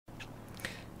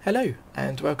Hello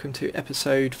and welcome to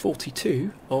episode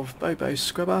 42 of Bobo's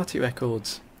Scrub Arty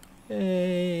Records.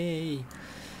 Yay!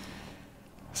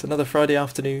 It's another Friday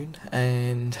afternoon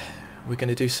and we're going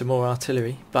to do some more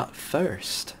artillery, but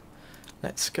first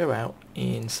let's go out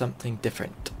in something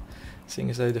different.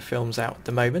 Seeing as though the film's out at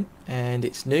the moment and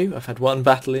it's new, I've had one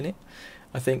battle in it,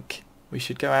 I think we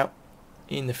should go out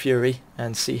in the Fury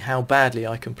and see how badly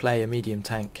I can play a medium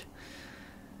tank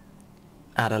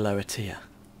at a lower tier.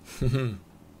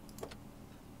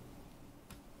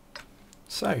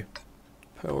 So,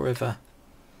 Pearl River,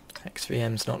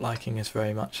 XVM's not liking us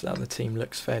very much. The other team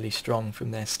looks fairly strong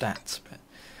from their stats, but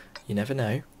you never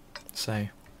know. So,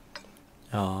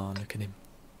 oh, look at him.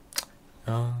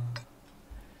 Oh,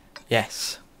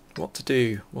 yes, what to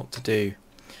do, what to do.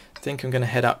 I think I'm going to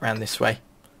head up round this way.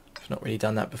 I've not really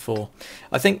done that before.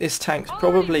 I think this tank's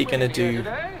probably going to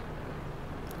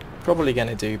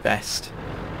do best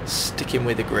sticking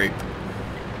with a group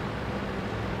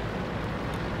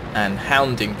and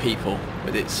hounding people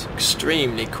with its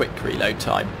extremely quick reload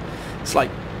time. It's like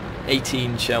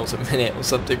 18 shells a minute or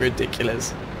something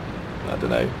ridiculous. I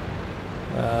don't know.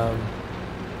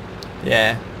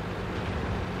 Yeah.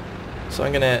 So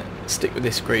I'm going to stick with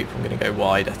this group. I'm going to go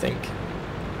wide, I think.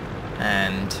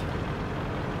 And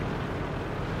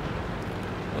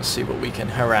we'll see what we can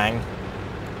harangue.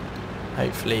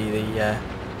 Hopefully the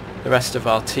rest of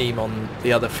our team on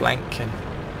the other flank can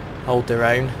hold their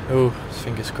own. Oh,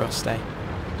 fingers crossed, eh?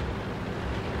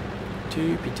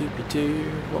 Doopy doopy doo.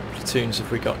 What platoons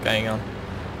have we got going on?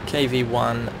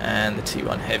 KV1 and the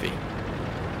T1 Heavy.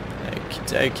 Okie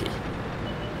dokie.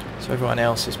 So everyone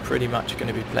else is pretty much going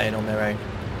to be playing on their own.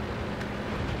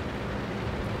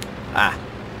 Ah.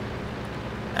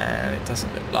 And it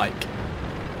doesn't look like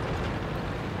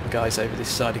the guys over this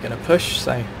side are going to push,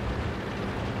 so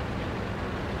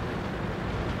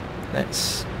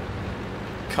let's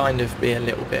kind of be a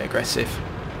little bit aggressive.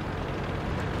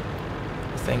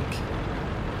 I think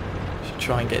should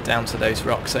try and get down to those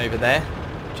rocks over there,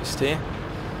 just here.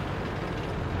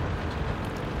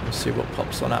 We'll see what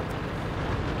pops on up.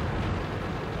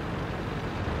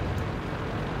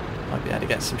 Might be able to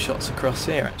get some shots across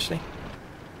here actually.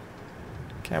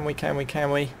 Can we?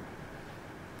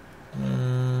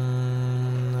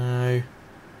 No,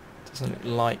 doesn't look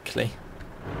likely.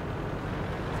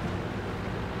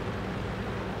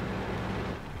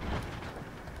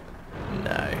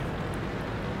 No.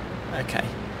 Okay.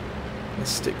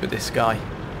 Let's stick with this guy.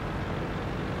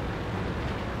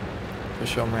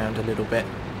 Push on round a little bit.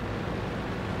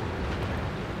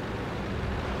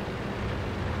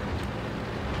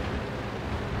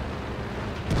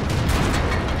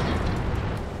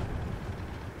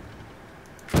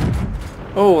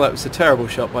 Oh, that was a terrible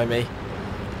shot by me.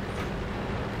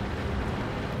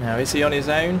 Now, is he on his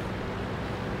own?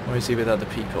 Or is he with other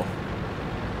people?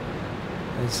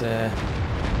 There's an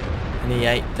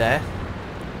E8 there.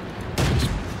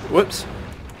 Whoops.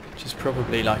 Which is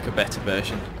probably like a better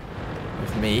version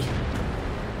of me.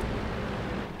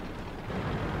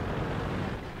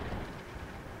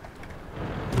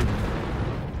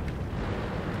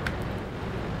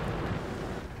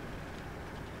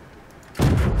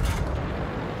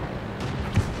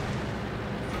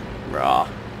 Rah.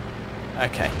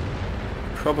 Okay.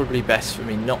 Probably best for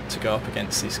me not to go up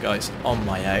against these guys on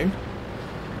my own.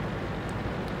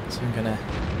 So I'm going to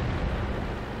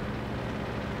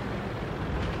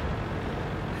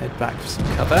head back for some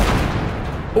cover.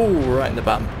 Oh, right in the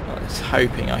bum. I was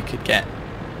hoping I could get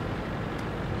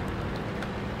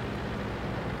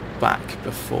back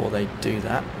before they do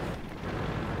that.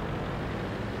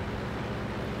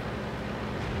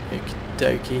 Okie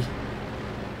dokie.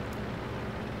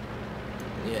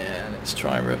 Yeah, let's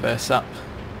try and reverse up.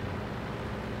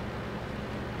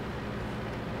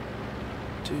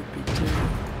 Doopy doo.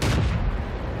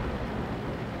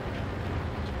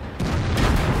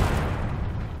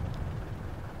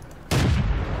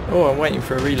 Oh, I'm waiting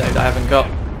for a reload I haven't got.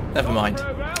 Never mind.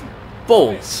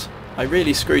 Balls! I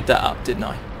really screwed that up, didn't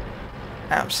I?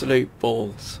 Absolute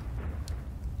balls.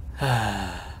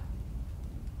 I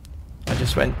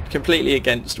just went completely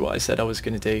against what I said I was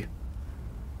going to do.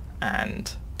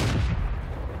 And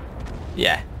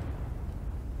yeah.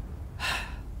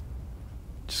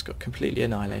 Just got completely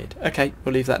annihilated. Okay,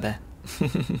 we'll leave that there.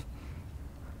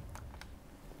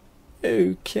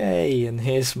 Okay, and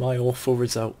here's my awful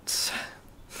results.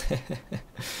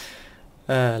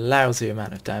 Lousy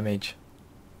amount of damage.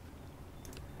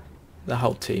 The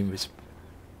whole team was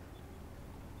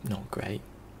not great,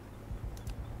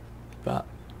 but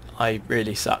I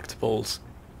really sucked balls.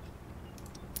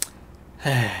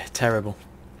 Terrible.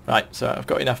 Right, so I've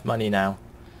got enough money now.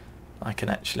 I can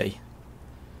actually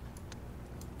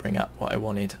bring up what I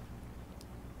wanted.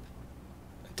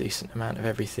 A decent amount of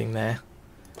everything there.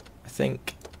 I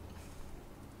think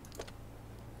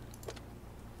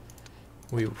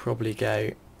we will probably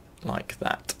go like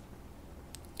that.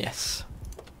 Yes.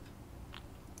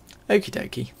 Okie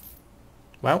dokie.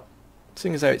 Well,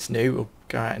 seeing as though it's new, we'll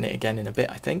go out in it again in a bit,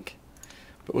 I think.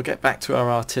 But we'll get back to our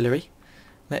artillery.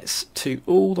 Let's toot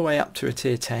all the way up to a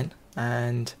tier 10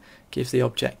 and give the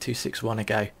object 261 a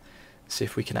go. See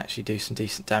if we can actually do some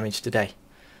decent damage today.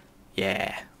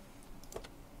 Yeah.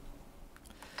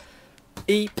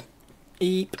 Eep.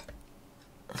 Eep.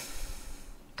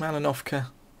 Malanovka.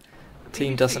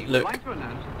 Team doesn't look. I'd like to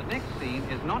announce that the next scene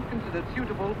is not considered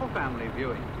suitable for family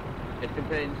viewing. It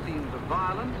contains scenes of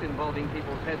violence involving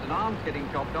people's heads and arms getting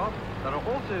chopped off. There are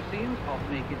also scenes of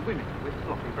naked women with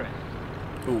sloppy breasts.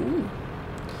 Ooh.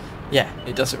 Yeah,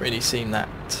 it doesn't really seem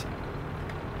that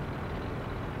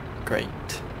great.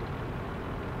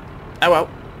 Oh well,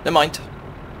 never mind.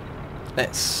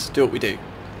 Let's do what we do.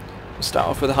 We'll start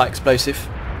off with a high explosive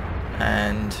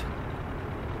and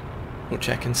we'll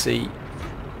check and see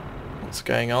what's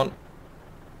going on.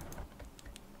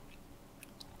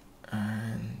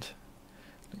 And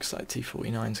looks like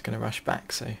T-49 is going to rush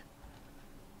back, so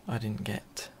I didn't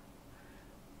get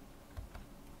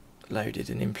loaded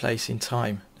and in place in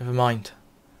time. Never mind.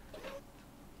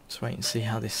 Let's wait and see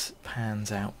how this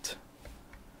pans out.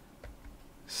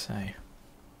 So,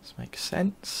 this makes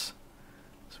sense.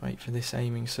 Let's wait for this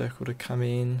aiming circle to come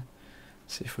in.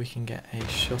 See if we can get a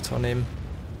shot on him.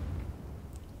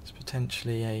 He's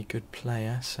potentially a good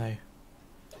player, so...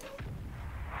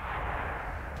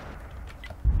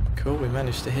 Cool, we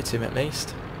managed to hit him at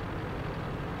least.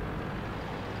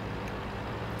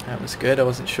 That was good. I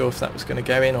wasn't sure if that was going to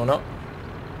go in or not.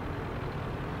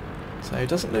 So it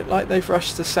doesn't look like they've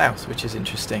rushed the south, which is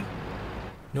interesting.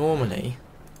 Normally,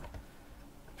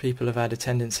 people have had a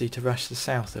tendency to rush the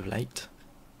south of late.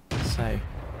 So,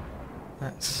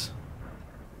 that's...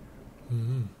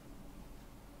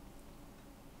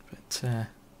 But,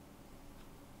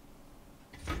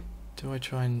 do I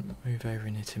try and move over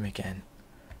and hit him again?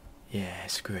 Yeah,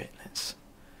 screw it. Let's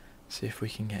see if we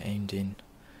can get aimed in.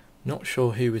 Not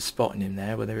sure who was spotting him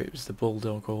there, whether it was the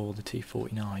Bulldog or the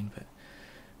T-49, but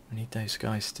we need those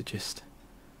guys to just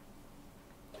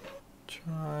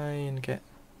try and get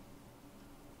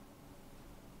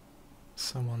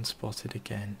someone spotted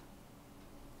again.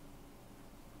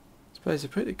 I suppose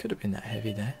it could have been that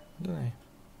heavy there. I don't know.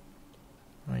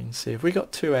 Wait and see. Have we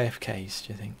got 2 AFKs,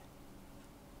 do you think?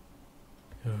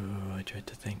 Oh, I dread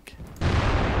to think.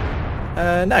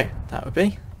 No, that would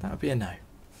be a no.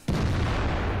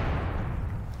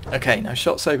 Okay, now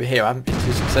shots over here I haven't been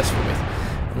too successful with.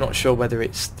 I'm not sure whether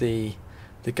it's the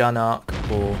gun arc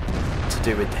or to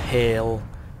do with the hill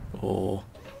or...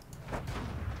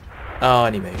 Oh,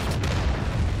 and he moved.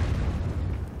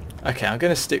 Okay, I'm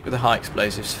going to stick with the high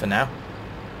explosives for now.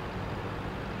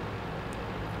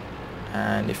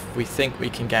 And if we think we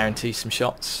can guarantee some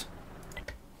shots,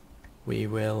 we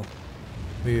will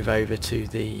move over to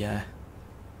the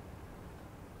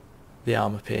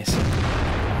armor piercing.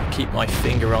 I'll keep my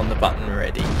finger on the button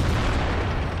ready.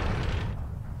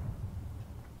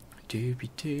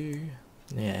 Doobie-doo.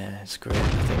 Yeah, that's great. I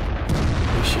think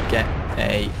we should get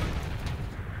a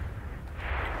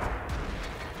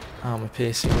armor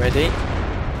piercing ready.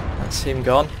 That's him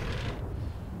gone.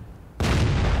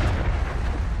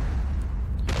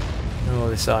 Oh,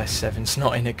 this i7's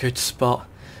not in a good spot.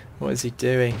 What is he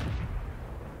doing?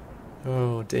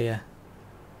 Oh dear.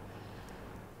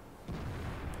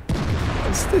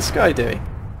 What's this guy doing?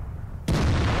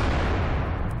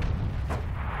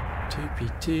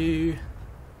 2p2.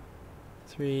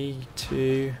 3,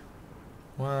 2,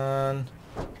 1.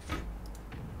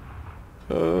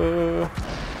 Oh,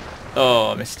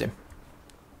 I missed him.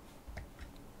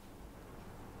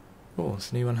 Oh,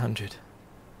 it's an E100.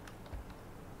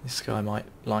 This guy might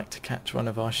like to catch one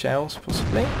of our shells,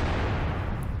 possibly.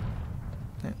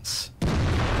 Let's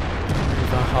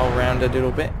move our hull round a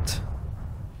little bit.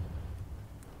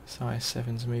 Size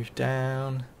 7's moved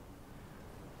down.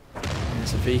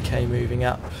 There's a VK moving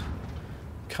up,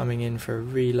 coming in for a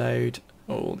reload.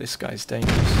 Oh, this guy's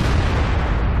dangerous.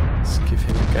 Let's give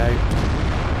him a go.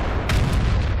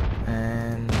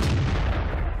 And...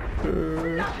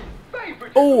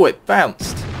 oh, it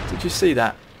bounced. Did you see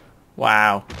that?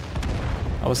 Wow.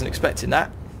 I wasn't expecting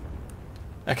that.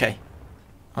 Okay.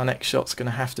 Our next shot's going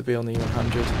to have to be on the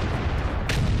 100.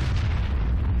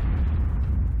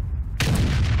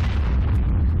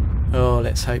 Oh,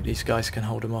 let's hope these guys can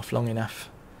hold them off long enough.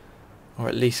 Or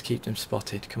at least keep them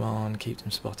spotted. Come on, keep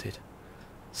them spotted.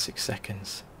 6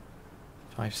 seconds.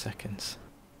 5 seconds.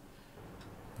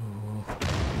 Ooh.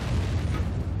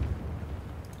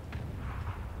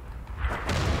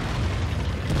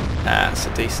 That's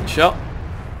a decent shot.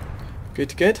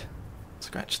 Good, good.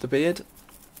 Scratch the beard.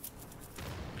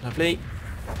 Lovely.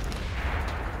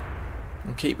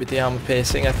 We'll keep with the armour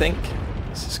piercing, I think.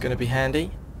 This is going to be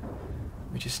handy.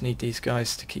 We just need these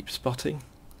guys to keep spotting,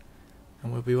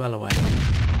 and we'll be well away.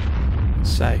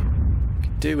 So, we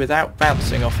can do without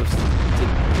bouncing off of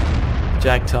the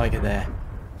Jag Tiger there.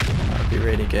 That would be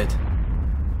really good.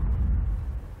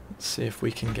 Let's see if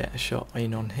we can get a shot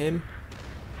in on him.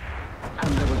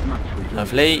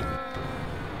 Lovely.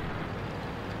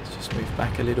 Let's just move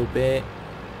back a little bit,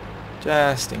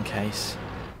 just in case.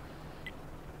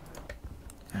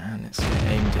 And let's get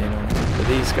aimed in on for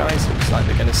these guys. Looks like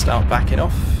they're going to start backing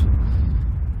off,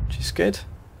 which is good.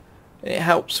 It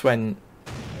helps when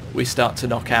we start to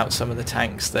knock out some of the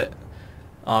tanks that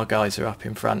our guys are up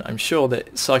in front. I'm sure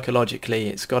that psychologically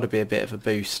it's got to be a bit of a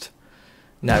boost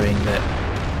knowing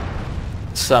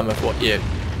that some of what you're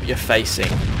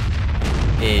facing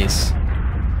is...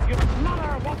 Your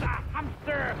mother was a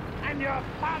hamster and your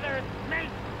father smelt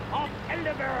of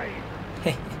elderberries.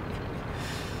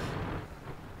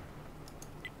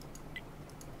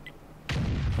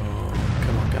 Oh,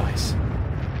 come on guys.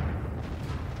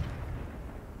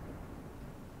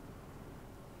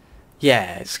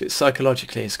 Yeah,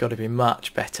 psychologically it's got to be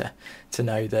much better to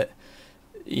know that,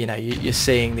 you know, you're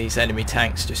seeing these enemy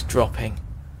tanks just dropping.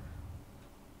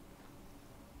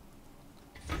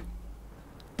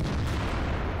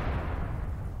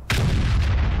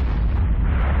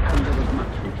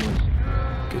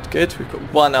 Good, good. We've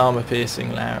got one armour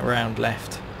piercing round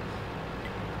left.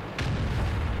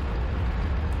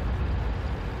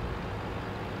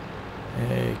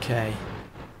 Okay.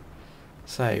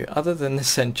 So, other than the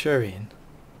Centurion,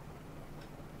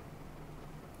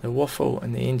 the Waffle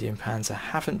and the Indian Panzer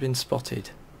haven't been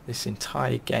spotted this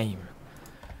entire game,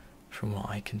 from what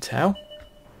I can tell.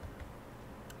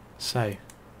 So,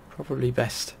 probably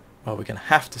best... Well, we're going to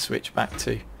have to switch back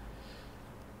to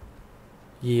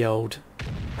ye old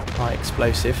high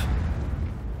explosive.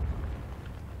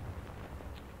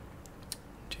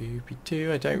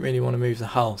 Doobie-doo. I don't really want to move the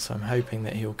hull, so I'm hoping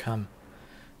that he'll come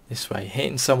this way.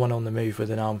 Hitting someone on the move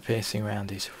with an armor piercing round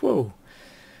is, whoa,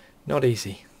 not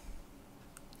easy.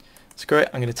 Screw it,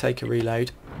 I'm going to take a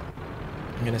reload.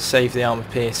 I'm going to save the armor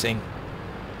piercing.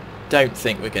 Don't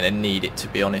think we're going to need it, to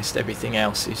be honest. Everything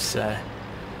else is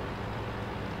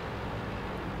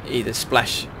either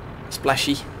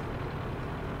splashy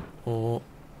or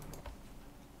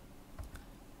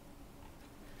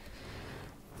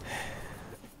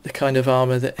the kind of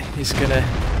armour that is going to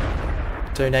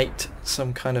donate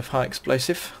some kind of high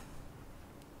explosive.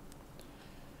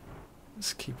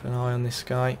 Let's keep an eye on this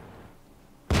guy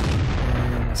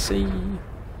and see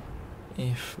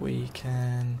if we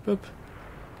can... Boop.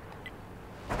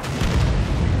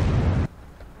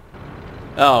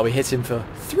 Oh, we hit him for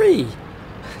 3!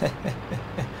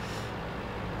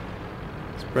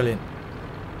 It's brilliant.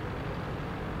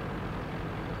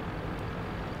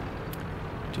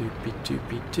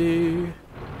 Doopy-doopy-doo.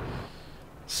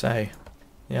 So,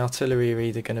 the artillery are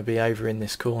either going to be over in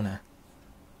this corner,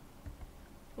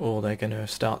 or they're going to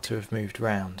start to have moved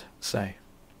round. So,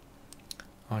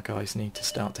 our guys need to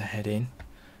start to head in.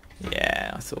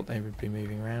 Yeah, I thought they would be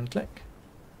moving around. Look.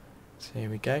 So here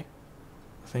we go.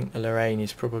 I think the Lorraine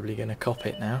is probably going to cop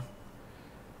it now.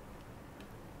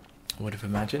 I would have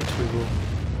imagined. We will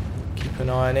keep an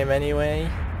eye on him anyway.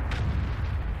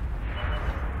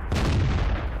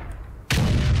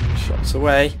 Shots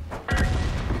away.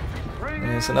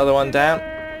 There's another one down.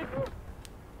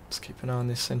 Let's keep an eye on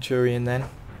this Centurion then.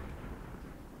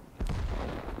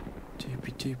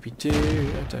 Doopy doopy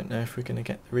doo. I don't know if we're going to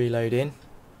get the reload in,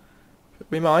 but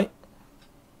we might.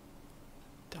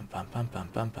 Dum bum bum bum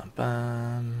bum bum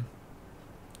bum.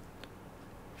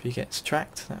 If he gets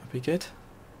tracked, that would be good.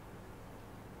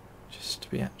 Just to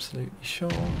be absolutely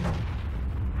sure.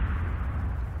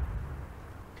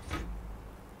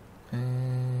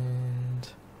 And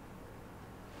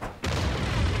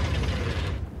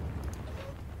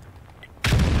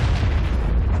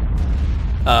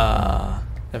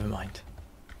never mind.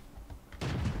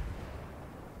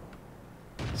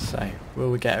 So,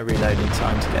 will we get a reload in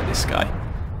time to get this guy?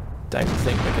 Don't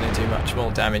think we're going to do much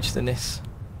more damage than this.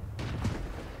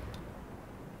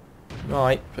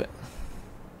 Right, but...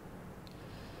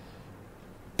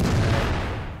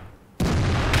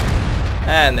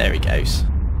 And there he goes.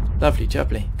 Lovely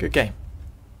jubbly. Good game.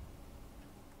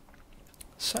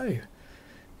 So,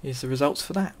 here's the results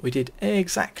for that. We did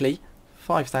exactly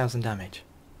 5,000 damage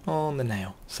on the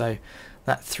nail. So,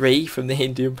 that 3 from the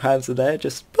Indian Panzer there,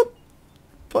 just boop,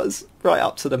 put us right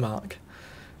up to the mark.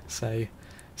 So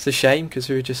it's a shame because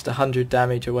we were just 100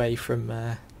 damage away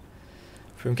from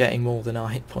getting more than our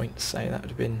hit points. So that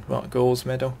would have been, what, a Gauze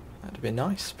medal. That would have been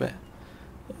nice, but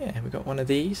yeah, we got one of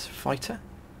these, fighter.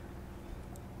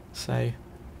 So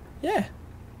yeah,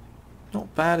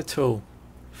 not bad at all.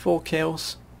 4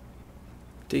 kills,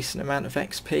 decent amount of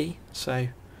XP, so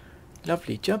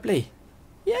lovely jubbly.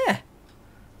 Yeah,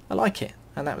 I like it.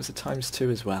 And that was a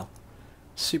 ×2 as well.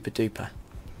 Super duper.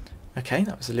 Okay,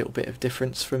 that was a little bit of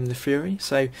difference from the Fury.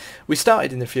 So we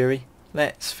started in the Fury,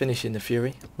 let's finish in the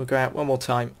Fury. We'll go out one more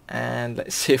time and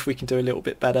let's see if we can do a little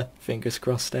bit better. Fingers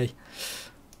crossed, eh?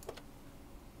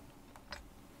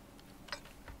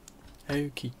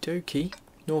 Okie dokie.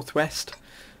 Northwest.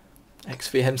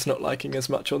 XVM's not liking us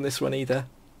much on this one either.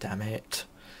 Damn it.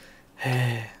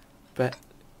 But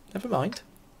never mind.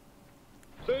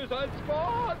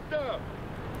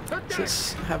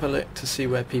 Let's have a look to see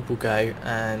where people go,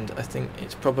 and I think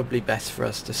it's probably best for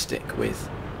us to stick with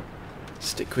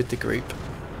the group.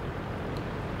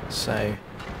 So,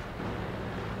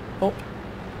 oh,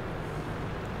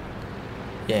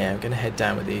 yeah, I'm going to head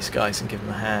down with these guys and give them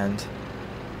a hand.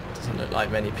 Doesn't look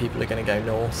like many people are going to go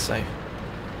north, so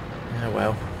oh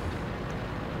well.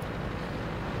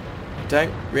 I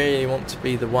don't really want to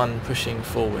be the one pushing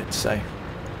forward, so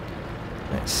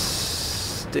let's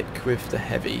stick with the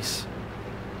heavies.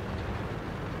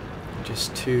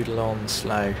 Just toodle on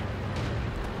slow.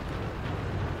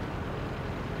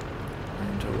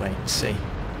 And we'll wait and see.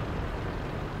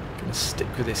 Gonna stick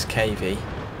with this KV.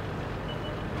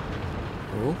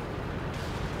 Ooh.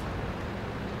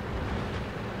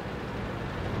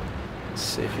 Let's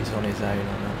see if he's on his own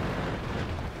or not.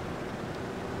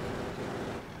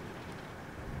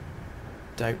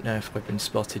 Don't know if I've been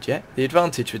spotted yet. The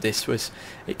advantage with this was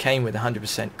it came with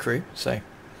 100% crew, so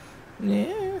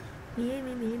yeah.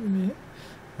 It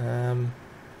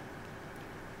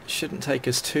shouldn't take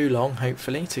us too long,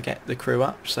 hopefully, to get the crew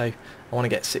up. So I want to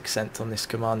get 6th on this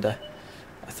commander.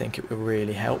 I think it will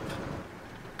really help.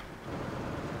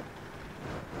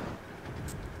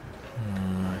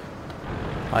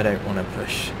 I don't want to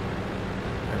push.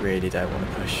 I really don't want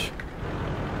to push.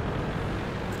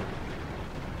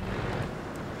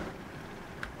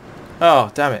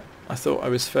 Oh, damn it. I thought I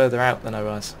was further out than I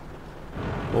was.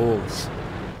 Balls.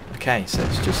 Okay, so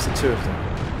it's just the 2 of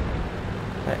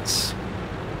them. Let's...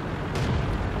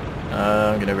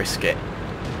 I'm going to risk it.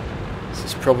 This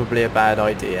is probably a bad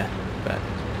idea, but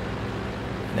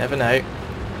you never know.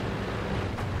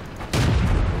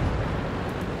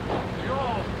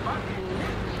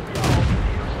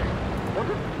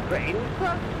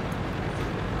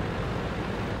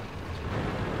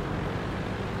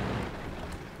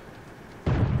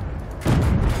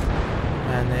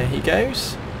 And there he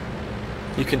goes.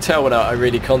 You can tell when I'm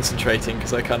really concentrating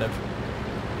because I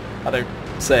don't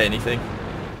say anything.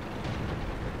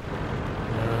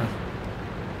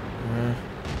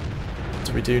 What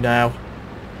do we do now?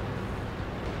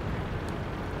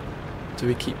 Do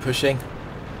we keep pushing?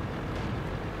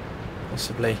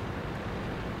 Possibly.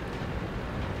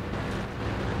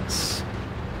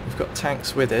 We've got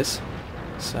tanks with us,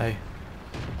 so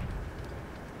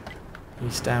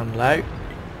he's down low.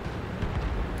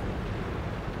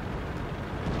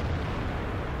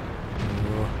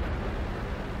 Ooh.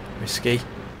 Risky.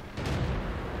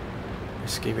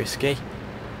 Risky, risky.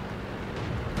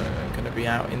 I'm going to be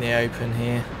out in the open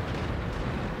here.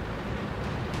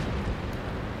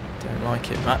 Don't like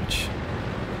it much.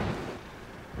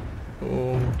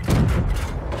 Ooh.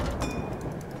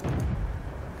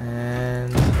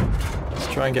 And let's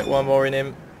try and get one more in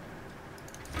him.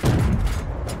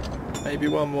 Maybe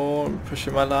one more. I'm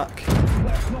pushing my luck.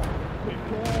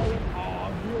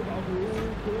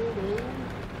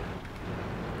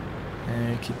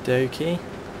 Okie dokie.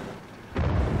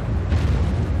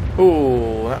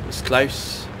 Oh, that was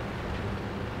close.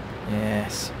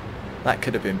 Yes, that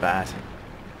could have been bad.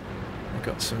 I've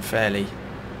got some fairly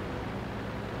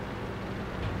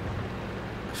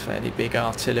big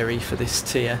artillery for this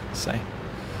tier, so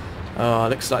oh,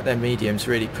 looks like their mediums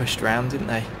really pushed round, didn't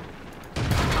they?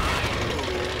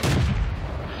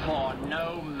 For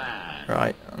no man.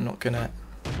 Right, I'm not gonna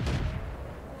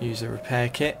use a repair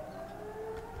kit.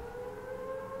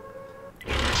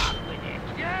 Yes,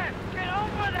 get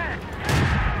over there.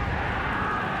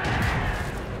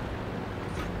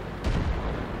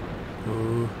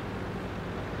 Ooh.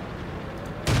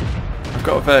 I've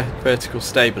got a vertical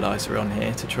stabilizer on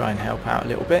here to try and help out a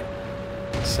little bit.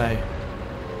 So,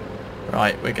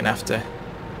 right, we're gonna have to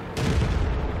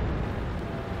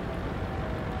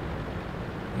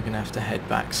head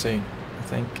back soon, I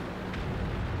think.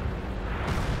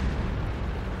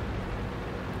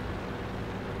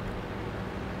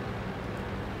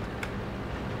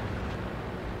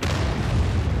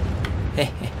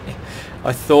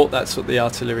 I thought that's what the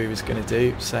artillery was going to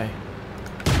do, so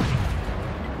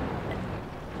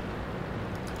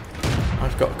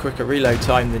I've got a quicker reload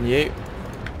time than you.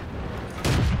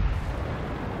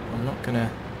 I'm not going to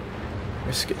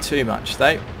risk it too much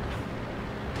though.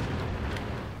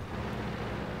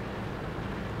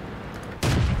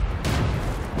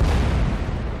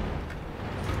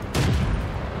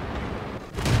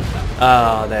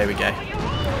 Ah, there we go.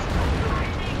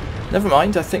 Never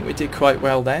mind, I think we did quite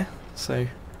well there. So,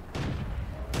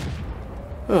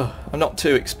 oh, I'm not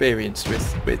too experienced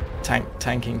with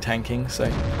tanking, so,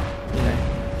 you know.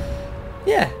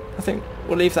 Yeah, I think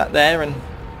we'll leave that there and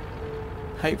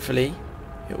hopefully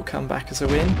it will come back as a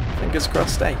win. Fingers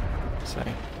crossed, eh? So,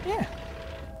 yeah.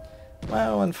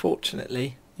 Well,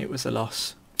 unfortunately, it was a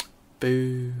loss.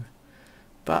 Boo.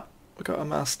 But we got a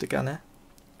master gunner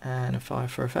and a fire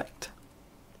for effect.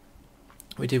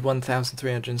 We did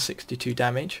 1,362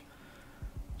 damage,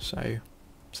 so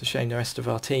it's a shame the rest of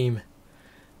our team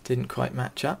didn't quite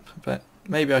match up, but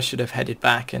maybe I should have headed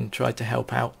back and tried to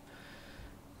help out.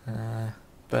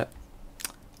 But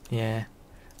yeah,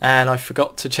 and I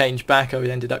forgot to change back. I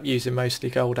ended up using mostly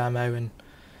gold ammo, and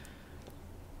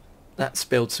that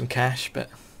spilled some cash, but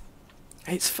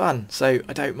it's fun, so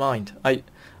I don't mind. I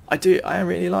am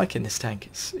really liking this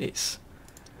tank. It's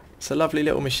a lovely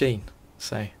little machine,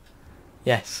 so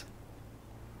yes,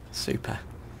 super.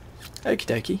 Okie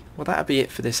dokie, well that'll be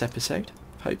it for this episode.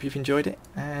 Hope you've enjoyed it,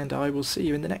 and I will see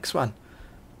you in the next one.